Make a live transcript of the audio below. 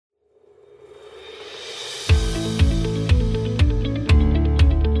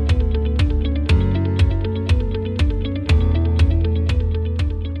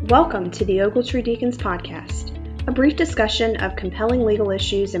Welcome to the Ogletree Deacons Podcast, a brief discussion of compelling legal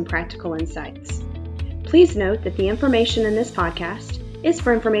issues and practical insights. Please note that the information in this podcast is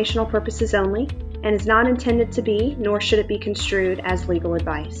for informational purposes only and is not intended to be, nor should it be construed as legal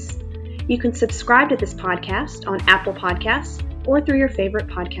advice. You can subscribe to this podcast on Apple Podcasts or through your favorite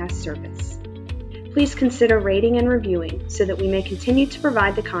podcast service. Please consider rating and reviewing so that we may continue to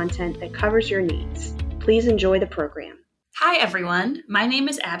provide the content that covers your needs. Please enjoy the program. Hi, everyone. My name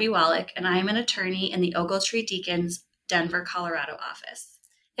is Abby Wallach, and I am an attorney in the Ogletree Deacons Denver, Colorado office.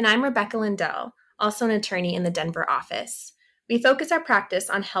 And I'm Rebecca Lindell, also an attorney in the Denver office. We focus our practice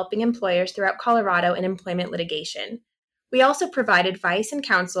on helping employers throughout Colorado in employment litigation. We also provide advice and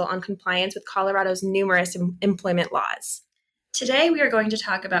counsel on compliance with Colorado's numerous employment laws. Today, we are going to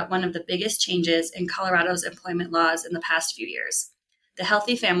talk about one of the biggest changes in Colorado's employment laws in the past few years, the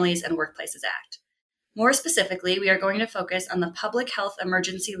Healthy Families and Workplaces Act. More specifically, we are going to focus on the public health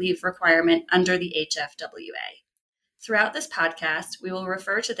emergency leave requirement under the HFWA. Throughout this podcast, we will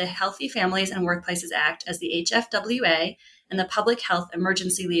refer to the Healthy Families and Workplaces Act as the HFWA and the public health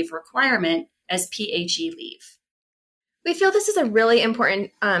emergency leave requirement as PHE leave. We feel this is a really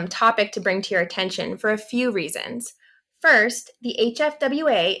important topic to bring to your attention for a few reasons. First, the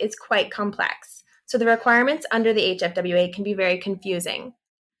HFWA is quite complex, so the requirements under the HFWA can be very confusing.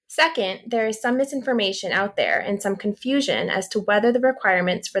 Second, there is some misinformation out there and some confusion as to whether the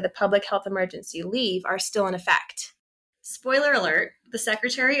requirements for the public health emergency leave are still in effect. Spoiler alert, the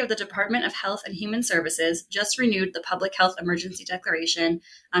Secretary of the Department of Health and Human Services just renewed the Public Health Emergency Declaration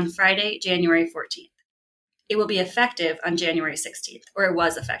on Friday, January 14th. It will be effective on January 16th, or it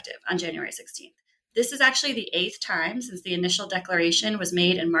was effective on January 16th. This is actually the 8th time since the initial declaration was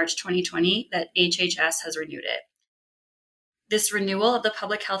made in March 2020 that HHS has renewed it. This renewal of the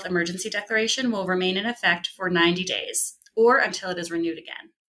Public Health Emergency Declaration will remain in effect for 90 days, or until it is renewed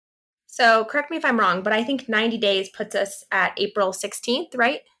again. So correct me if I'm wrong, but I think 90 days puts us at April 16th,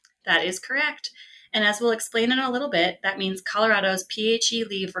 right? That is correct. And as we'll explain in a little bit, that means Colorado's PHE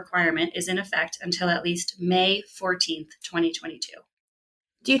leave requirement is in effect until at least May 14th, 2022.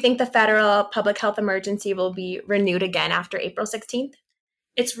 Do you think the federal public health emergency will be renewed again after April 16th?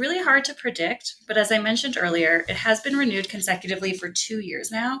 It's really hard to predict, but as I mentioned earlier, it has been renewed consecutively for 2 years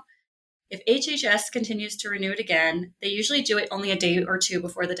now. If HHS continues to renew it again, they usually do it only a day or two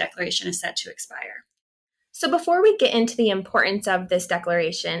before the declaration is set to expire. So before we get into the importance of this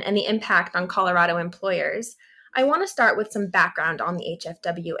declaration and the impact on Colorado employers, I want to start with some background on the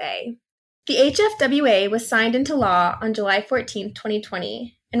HFWA. The HFWA was signed into law on July 14,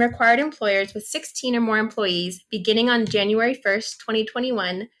 2020, and required employers with 16 or more employees beginning on January 1st,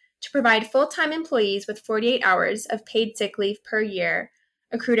 2021, to provide full-time employees with 48 hours of paid sick leave per year,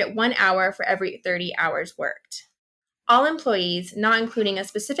 accrued at 1 hour for every 30 hours worked. All employees, not including a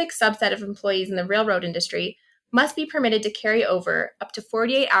specific subset of employees in the railroad industry, must be permitted to carry over up to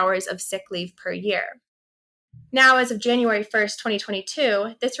 48 hours of sick leave per year. Now, as of January 1st,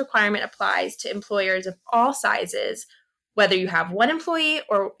 2022, this requirement applies to employers of all sizes, whether you have one employee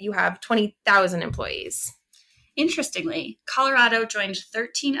or you have 20,000 employees. Interestingly, Colorado joined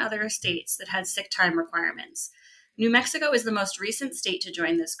 13 other states that had sick time requirements. New Mexico is the most recent state to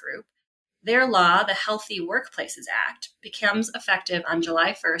join this group. Their law, the Healthy Workplaces Act, becomes effective on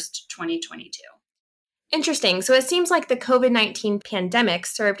July 1st, 2022. Interesting. So it seems like the COVID-19 pandemic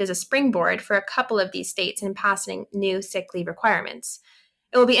served as a springboard for a couple of these states in passing new sick leave requirements.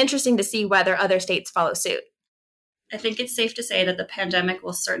 It will be interesting to see whether other states follow suit. I think it's safe to say that the pandemic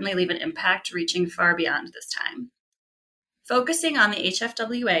will certainly leave an impact reaching far beyond this time. Focusing on the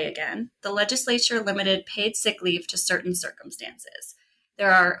HFWA again, the legislature limited paid sick leave to certain circumstances.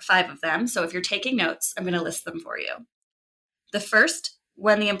 There are 5 of them, so if you're taking notes, I'm going to list them for you. The first,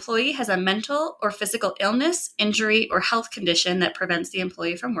 when the employee has a mental or physical illness, injury, or health condition that prevents the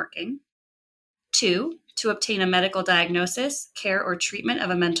employee from working. 2, to obtain a medical diagnosis, care, or treatment of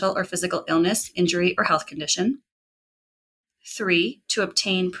a mental or physical illness, injury, or health condition. 3, to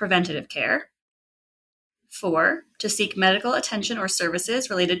obtain preventative care. 4, to seek medical attention or services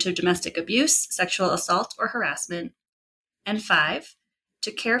related to domestic abuse, sexual assault, or harassment. And 5,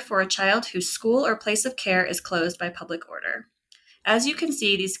 to care for a child whose school or place of care is closed by public order. As you can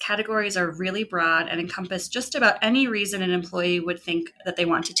see, these categories are really broad and encompass just about any reason an employee would think that they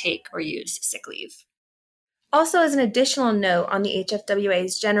want to take or use sick leave. Also, as an additional note on the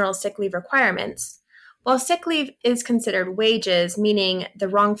HFWA's general sick leave requirements, while sick leave is considered wages, meaning the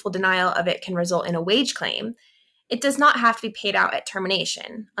wrongful denial of it can result in a wage claim, it does not have to be paid out at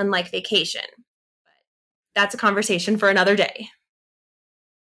termination, unlike vacation. That's a conversation for another day.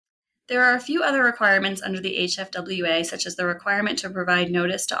 There are a few other requirements under the HFWA, such as the requirement to provide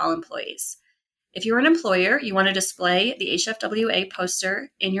notice to all employees. If you're an employer, you want to display the HFWA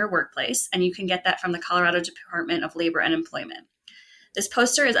poster in your workplace, and you can get that from the Colorado Department of Labor and Employment. This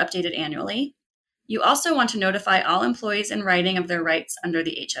poster is updated annually. You also want to notify all employees in writing of their rights under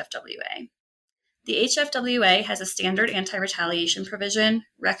the HFWA. The HFWA has a standard anti-retaliation provision,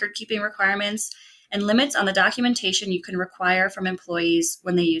 record-keeping requirements, and limits on the documentation you can require from employees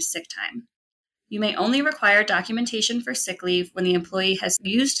when they use sick time. You may only require documentation for sick leave when the employee has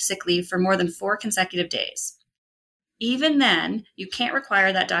used sick leave for more than 4 consecutive days. Even then, you can't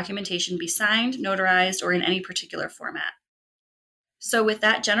require that documentation be signed, notarized, or in any particular format. So with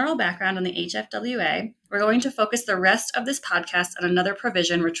that general background on the HFWA, we're going to focus the rest of this podcast on another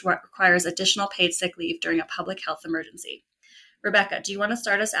provision which requires additional paid sick leave during a public health emergency. Rebecca, do you want to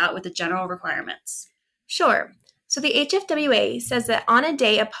start us out with the general requirements? Sure. So the HFWA says that on a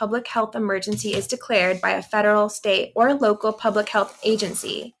day a public health emergency is declared by a federal, state, or local public health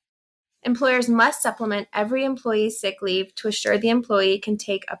agency, employers must supplement every employee's sick leave to assure the employee can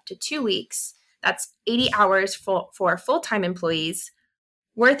take up to 2 weeks, that's 80 hours for full-time employees,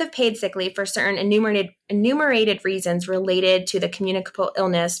 worth of paid sick leave for certain enumerated reasons related to the communicable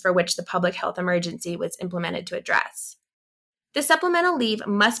illness for which the public health emergency was implemented to address. The supplemental leave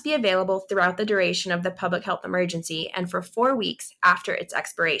must be available throughout the duration of the public health emergency and for 4 weeks after its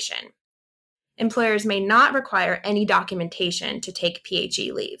expiration. Employers may not require any documentation to take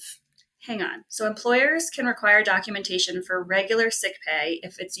PHE leave. Hang on. So employers can require documentation for regular sick pay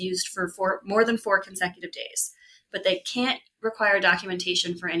if it's used for more than 4 consecutive days, but they can't require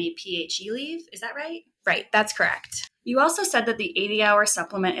documentation for any PHE leave. Is that right? Right, that's correct. You also said that the 80-hour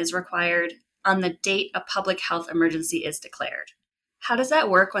supplement is required on the date a public health emergency is declared. How does that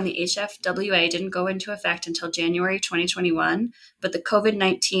work when the HFWA didn't go into effect until January 2021, but the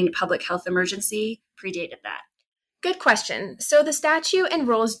COVID-19 public health emergency predated that? Good question. So the statute and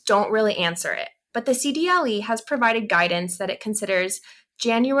rules don't really answer it, but the CDLE has provided guidance that it considers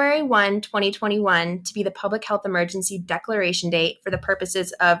January 1, 2021 to be the public health emergency declaration date for the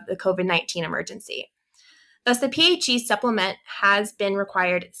purposes of the COVID-19 emergency. Thus, the PHE supplement has been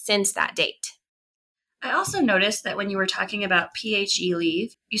required since that date. I also noticed that when you were talking about PHE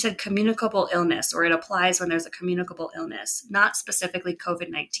leave, you said communicable illness, or it applies when there's a communicable illness, not specifically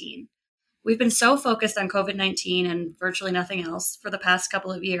COVID-19. We've been so focused on COVID-19 and virtually nothing else for the past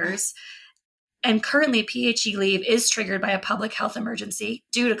couple of years. And currently, PHE leave is triggered by a public health emergency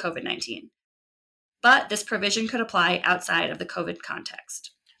due to COVID-19. But this provision could apply outside of the COVID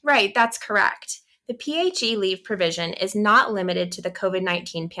context. Right, that's correct. The PHE leave provision is not limited to the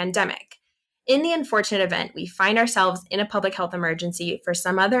COVID-19 pandemic. In the unfortunate event we find ourselves in a public health emergency for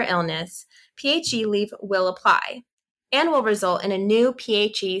some other illness, PHE leave will apply and will result in a new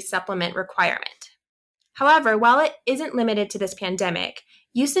PHE supplement requirement. However, while it isn't limited to this pandemic,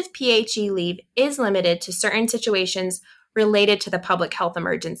 use of PHE leave is limited to certain situations related to the public health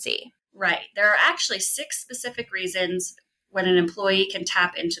emergency. Right. There are actually 6 specific reasons when an employee can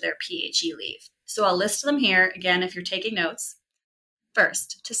tap into their PHE leave. So I'll list them here, again, if you're taking notes.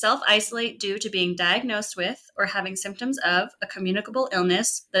 First, to self-isolate due to being diagnosed with or having symptoms of a communicable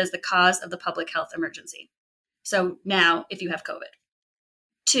illness that is the cause of the public health emergency. So now, if you have COVID.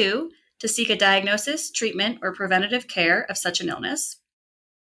 2, to seek a diagnosis, treatment, or preventative care of such an illness.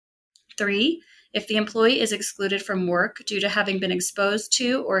 3, if the employee is excluded from work due to having been exposed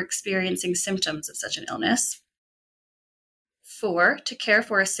to or experiencing symptoms of such an illness. 4, to care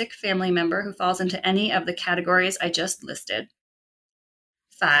for a sick family member who falls into any of the categories I just listed.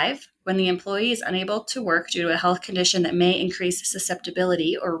 5, when the employee is unable to work due to a health condition that may increase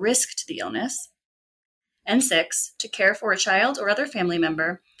susceptibility or risk to the illness. And 6, to care for a child or other family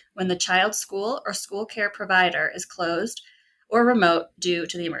member when the child's school or school care provider is closed or remote due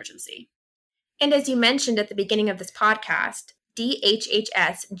to the emergency. And as you mentioned at the beginning of this podcast,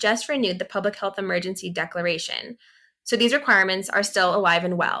 DHHS just renewed the Public Health Emergency Declaration. So these requirements are still alive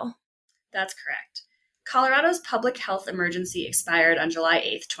and well. That's correct. Colorado's public health emergency expired on July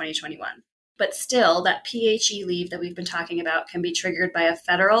 8th, 2021. But still, that PHE leave that we've been talking about can be triggered by a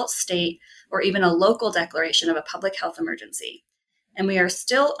federal, state, or even a local declaration of a public health emergency. And we are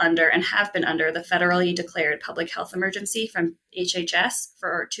still under and have been under the federally declared public health emergency from HHS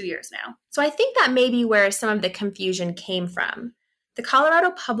for 2 years now. So I think that may be where some of the confusion came from. The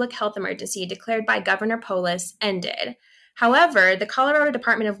Colorado public health emergency declared by Governor Polis ended. However, the Colorado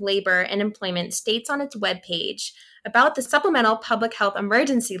Department of Labor and Employment states on its webpage about the supplemental public health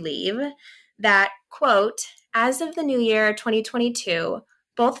emergency leave that, quote, as of the new year 2022,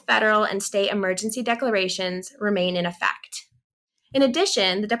 both federal and state emergency declarations remain in effect. In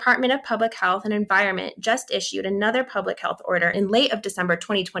addition, the Department of Public Health and Environment just issued another public health order in late of December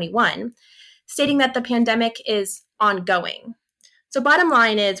 2021, stating that the pandemic is ongoing. So bottom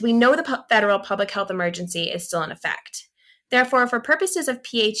line is, we know the federal public health emergency is still in effect. Therefore, for purposes of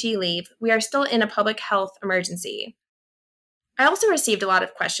PHE leave, we are still in a public health emergency. I also received a lot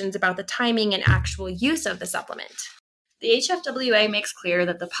of questions about the timing and actual use of the supplement. The HFWA makes clear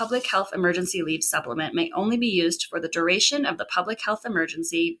that the public health emergency leave supplement may only be used for the duration of the public health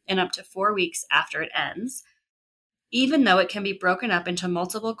emergency and up to 4 weeks after it ends, even though it can be broken up into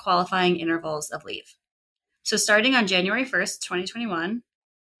multiple qualifying intervals of leave. So starting on January 1st, 2021,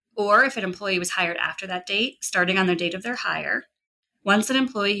 or if an employee was hired after that date, starting on their date of their hire, once an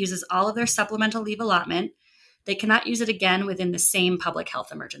employee uses all of their supplemental leave allotment, they cannot use it again within the same public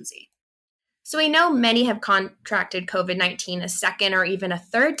health emergency. So we know many have contracted COVID-19 a second or even a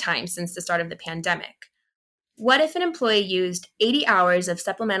third time since the start of the pandemic. What if an employee used 80 hours of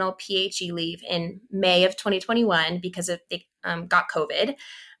supplemental PHE leave in May of 2021 because they got COVID,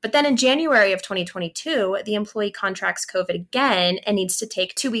 but then in January of 2022, the employee contracts COVID again and needs to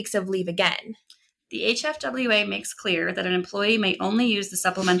take 2 weeks of leave again? The HFWA makes clear that an employee may only use the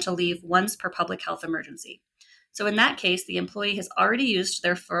supplemental leave once per public health emergency. So in that case, the employee has already used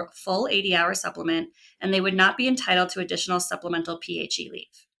their full 80-hour supplement, and they would not be entitled to additional supplemental PHE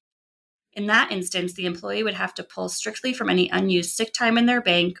leave. In that instance, the employee would have to pull strictly from any unused sick time in their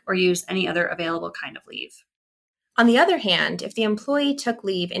bank or use any other available kind of leave. On the other hand, if the employee took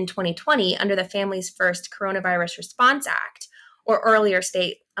leave in 2020 under the Families First Coronavirus Response Act or earlier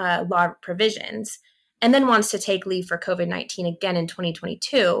state law provisions, and then wants to take leave for COVID-19 again in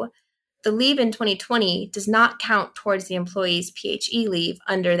 2022, the leave in 2020 does not count towards the employee's PHE leave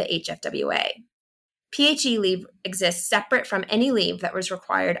under the HFWA. PHE leave exists separate from any leave that was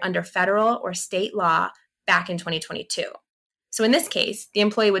required under federal or state law back in 2022. So in this case, the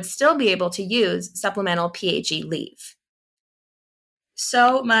employee would still be able to use supplemental PHE leave.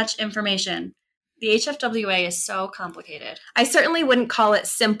 So much information. The HFWA is so complicated. I certainly wouldn't call it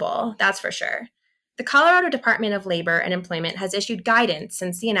simple, that's for sure. The Colorado Department of Labor and Employment has issued guidance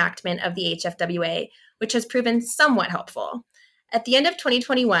since the enactment of the HFWA, which has proven somewhat helpful. At the end of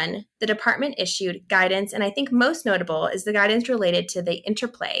 2021, the department issued guidance, and I think most notable is the guidance related to the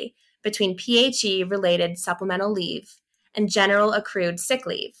interplay between PHE-related supplemental leave and general accrued sick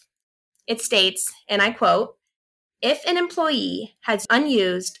leave. It states, and I quote, "If an employee has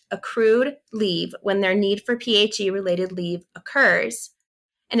unused accrued leave when their need for PHE-related leave occurs,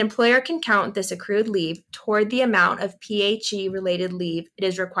 an employer can count this accrued leave toward the amount of PHE-related leave it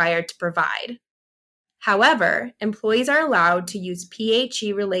is required to provide. However, employees are allowed to use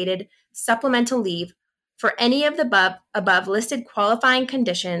PHE-related supplemental leave for any of the above listed qualifying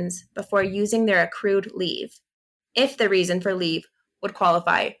conditions before using their accrued leave, if the reason for leave would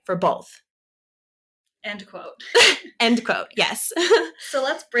qualify for both." End quote. End quote, yes. So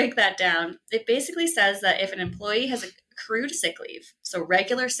let's break that down. It basically says that if an employee has accrued sick leave, so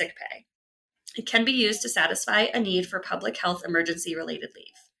regular sick pay, it can be used to satisfy a need for public health emergency related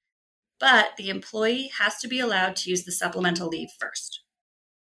leave. But the employee has to be allowed to use the supplemental leave first.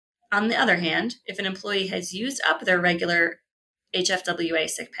 On the other hand, if an employee has used up their regular HFWA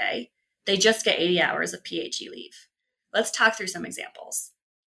sick pay, they just get 80 hours of PHE leave. Let's talk through some examples.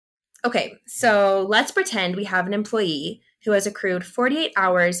 Okay, so let's pretend we have an employee who has accrued 48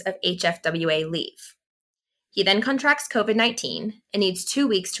 hours of HFWA leave. He then contracts COVID-19 and needs 2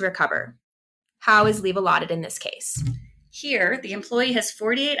 weeks to recover. How is leave allotted in this case? Here, the employee has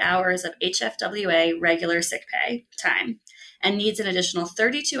 48 hours of HFWA regular sick pay time and needs an additional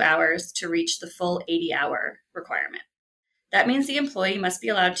 32 hours to reach the full 80-hour requirement. That means the employee must be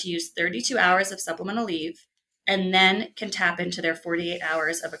allowed to use 32 hours of supplemental leave and then can tap into their 48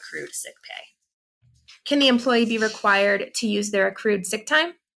 hours of accrued sick pay. Can the employee be required to use their accrued sick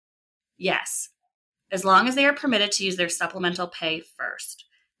time? Yes, as long as they are permitted to use their supplemental pay first.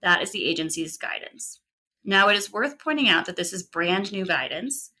 That is the agency's guidance. Now, it is worth pointing out that this is brand new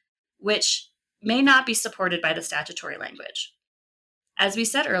guidance, which may not be supported by the statutory language. As we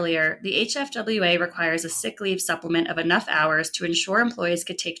said earlier, the HFWA requires a sick leave supplement of enough hours to ensure employees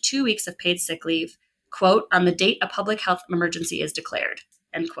could take 2 weeks of paid sick leave, quote, on the date a public health emergency is declared,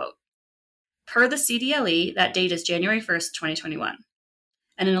 end quote. Per the CDLE, that date is January 1st, 2021.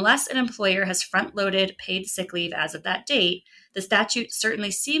 And unless an employer has front-loaded paid sick leave as of that date, the statute certainly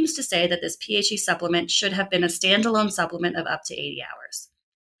seems to say that this PHE supplement should have been a standalone supplement of up to 80 hours.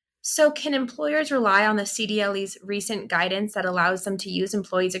 So can employers rely on the CDLE's recent guidance that allows them to use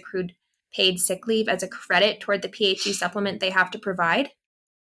employees' accrued paid sick leave as a credit toward the PHE supplement they have to provide?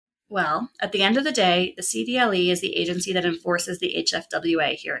 Well, at the end of the day, the CDLE is the agency that enforces the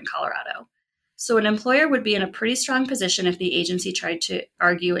HFWA here in Colorado. So an employer would be in a pretty strong position if the agency tried to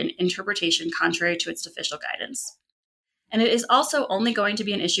argue an interpretation contrary to its official guidance. And it is also only going to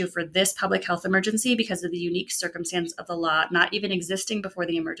be an issue for this public health emergency because of the unique circumstance of the law not even existing before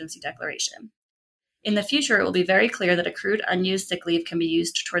the emergency declaration. In the future, it will be very clear that accrued unused sick leave can be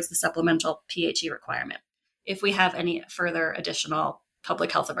used towards the supplemental PHE requirement if we have any further additional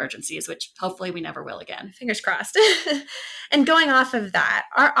public health emergencies, which hopefully we never will again. Fingers crossed. And going off of that,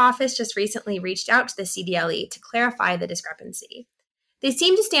 our office just recently reached out to the CDLE to clarify the discrepancy. They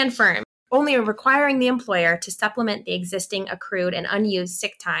seem to stand firm, only requiring the employer to supplement the existing accrued and unused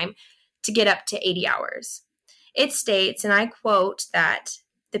sick time to get up to 80 hours. It states, and I quote, that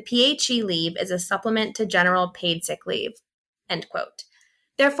the PHE leave is a supplement to general paid sick leave, end quote.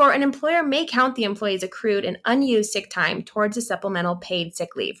 Therefore, an employer may count the employee's accrued and unused sick time towards a supplemental paid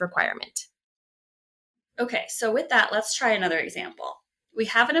sick leave requirement. Okay, so with that, let's try another example. We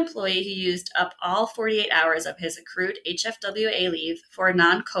have an employee who used up all 48 hours of his accrued HFWA leave for a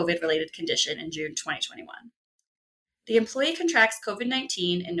non-COVID related condition in June 2021. The employee contracts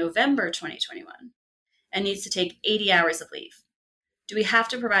COVID-19 in November 2021 and needs to take 80 hours of leave. Do we have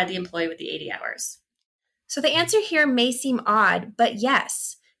to provide the employee with the 80 hours? So the answer here may seem odd, but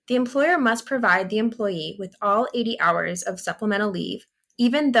yes, the employer must provide the employee with all 80 hours of supplemental leave,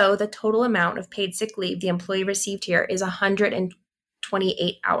 even though the total amount of paid sick leave the employee received here is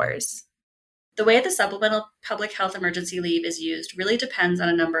 128 hours. The way the supplemental public health emergency leave is used really depends on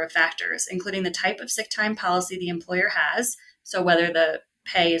a number of factors, including the type of sick time policy the employer has, so whether the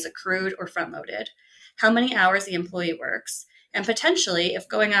pay is accrued or front-loaded, how many hours the employee works, and potentially, if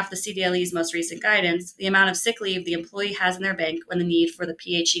going off the CDLE's most recent guidance, the amount of sick leave the employee has in their bank when the need for the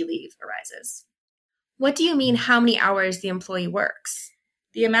PHE leave arises. What do you mean how many hours the employee works?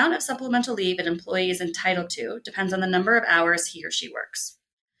 The amount of supplemental leave an employee is entitled to depends on the number of hours he or she works.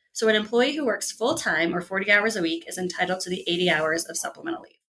 So an employee who works full-time or 40 hours a week is entitled to the 80 hours of supplemental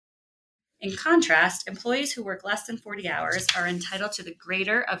leave. In contrast, employees who work less than 40 hours are entitled to the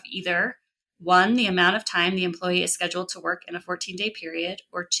greater of either 1, the amount of time the employee is scheduled to work in a 14-day period,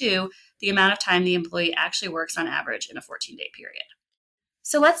 or 2, the amount of time the employee actually works on average in a 14-day period.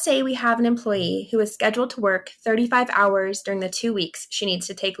 So let's say we have an employee who is scheduled to work 35 hours during the 2 weeks she needs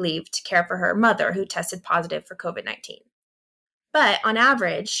to take leave to care for her mother who tested positive for COVID-19. But on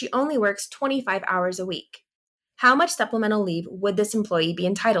average, she only works 25 hours a week. How much supplemental leave would this employee be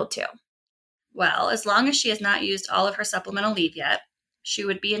entitled to? Well, as long as she has not used all of her supplemental leave yet, she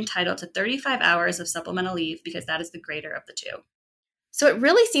would be entitled to 35 hours of supplemental leave because that is the greater of the two. So it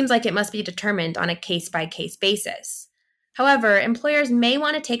really seems like it must be determined on a case-by-case basis. However, employers may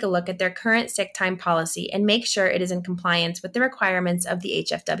want to take a look at their current sick time policy and make sure it is in compliance with the requirements of the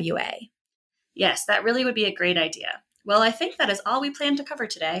HFWA. Yes, that really would be a great idea. Well, I think that is all we plan to cover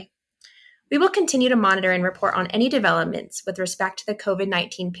today. We will continue to monitor and report on any developments with respect to the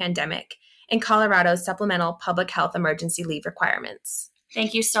COVID-19 pandemic and Colorado's supplemental public health emergency leave requirements.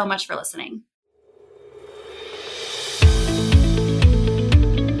 Thank you so much for listening.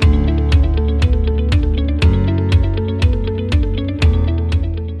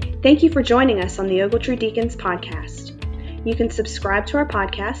 Thank you for joining us on the Ogletree Deacons podcast. You can subscribe to our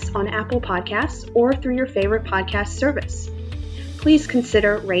podcast on Apple Podcasts or through your favorite podcast service. Please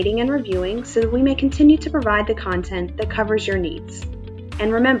consider rating and reviewing so that we may continue to provide the content that covers your needs.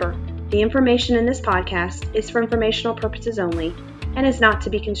 And remember, the information in this podcast is for informational purposes only and is not to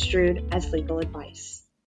be construed as legal advice.